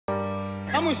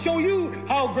I'ma show you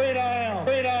how great I am.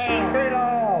 Great I am. Great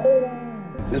I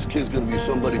am. This kid's gonna be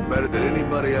somebody better than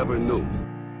anybody ever knew.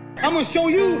 I'ma show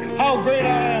you how great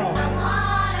I am. I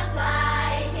wanna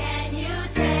fly, can you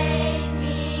take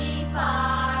me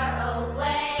far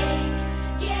away?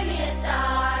 Give me a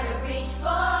star to reach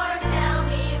for, tell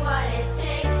me what it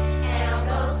takes, and I'll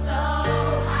go so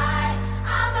high,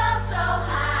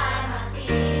 my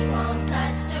feet won't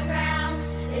touch the ground,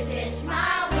 just itch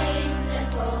my wings and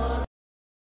pull.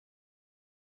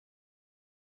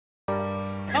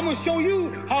 I'ma show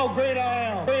you how great I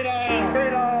am. Great I am.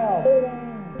 Great I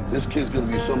am. This kid's gonna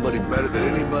be somebody better than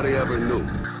anybody ever knew.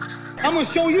 I'ma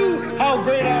show you how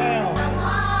great I am. I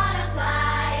wanna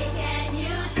fly, can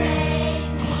you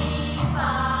take me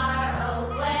far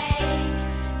away?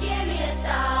 Give me a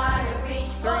star to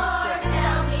reach for,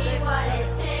 tell me what it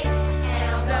takes, and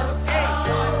I'll go so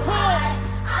high,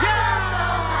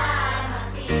 my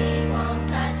feet won't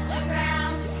touch the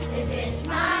ground, just itch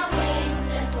my wings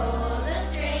and pull the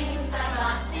strings. I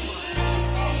got these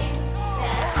strings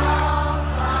that all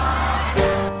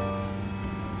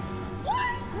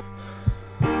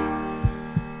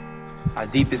Our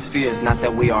deepest fear is not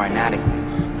that we are inadequate.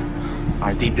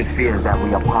 Our deepest fear is that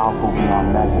we are powerful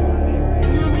beyond measure.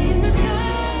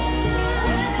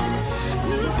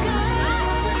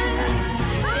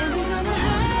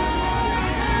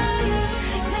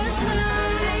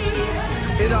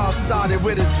 It all started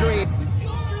with a dream.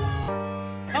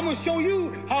 I'ma show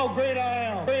you how great I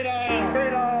am. Great I am.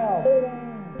 Great I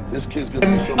am. This kid's gonna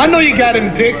be somebody I know you got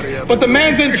him picked, but the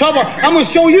man's in trouble. I'ma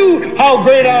show you how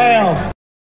great I am.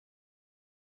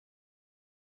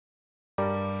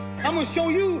 I'ma show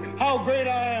you how great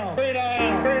I am. Great I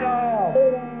am. Great I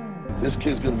am. This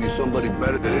kid's gonna be somebody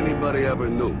better than anybody ever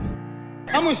knew.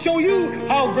 I'ma show you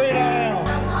how great I am. I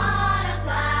wanna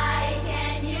fly,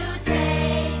 can you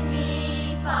take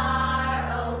me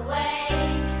far away?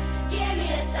 Give me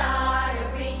a star to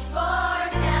reach for,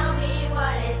 tell me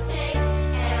what it takes,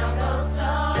 and I'll go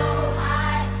so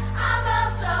high,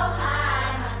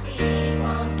 my feet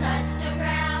won't touch the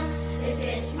ground, just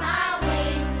itch my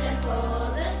wings and pull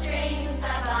the strings. I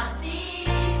got these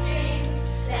strings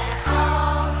that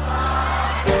all fall.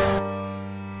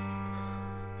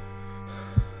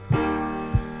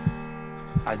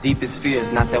 Our deepest fear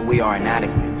is not that we are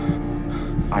inadequate.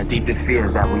 Our deepest fear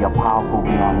is that we are powerful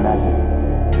beyond measure.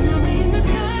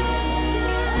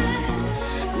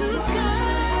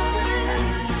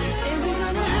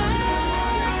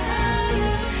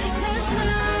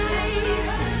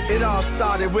 It all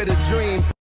started with a dream.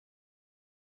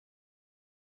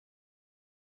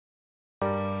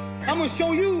 I'ma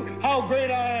show you how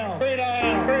great I am. Great I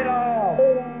am. Great I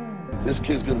am. This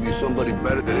kid's gonna be somebody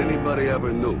better than anybody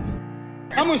ever knew.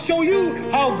 I'ma show you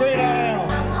how great I am.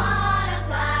 I wanna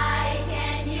fly,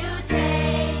 can you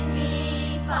take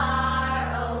me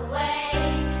far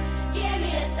away? Give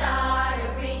me a star to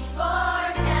reach for,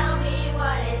 tell me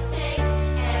what it takes,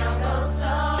 and I'll go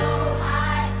so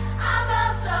high,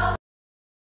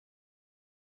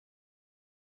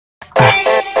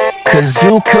 Cause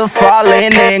you could fall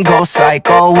in and go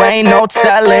psycho. Ain't no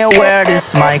telling where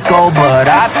this might go, but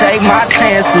I take my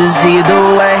chances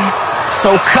either way.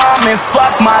 So come and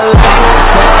fuck my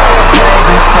life up,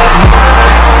 baby, fuck my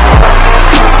life up.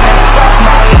 Come and fuck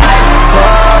my life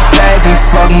up, baby,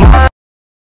 fuck my life.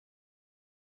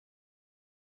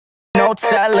 No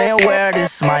telling where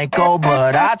this might go,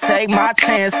 but I take my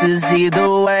chances either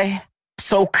way.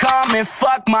 So come and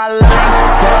fuck my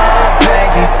life up, baby.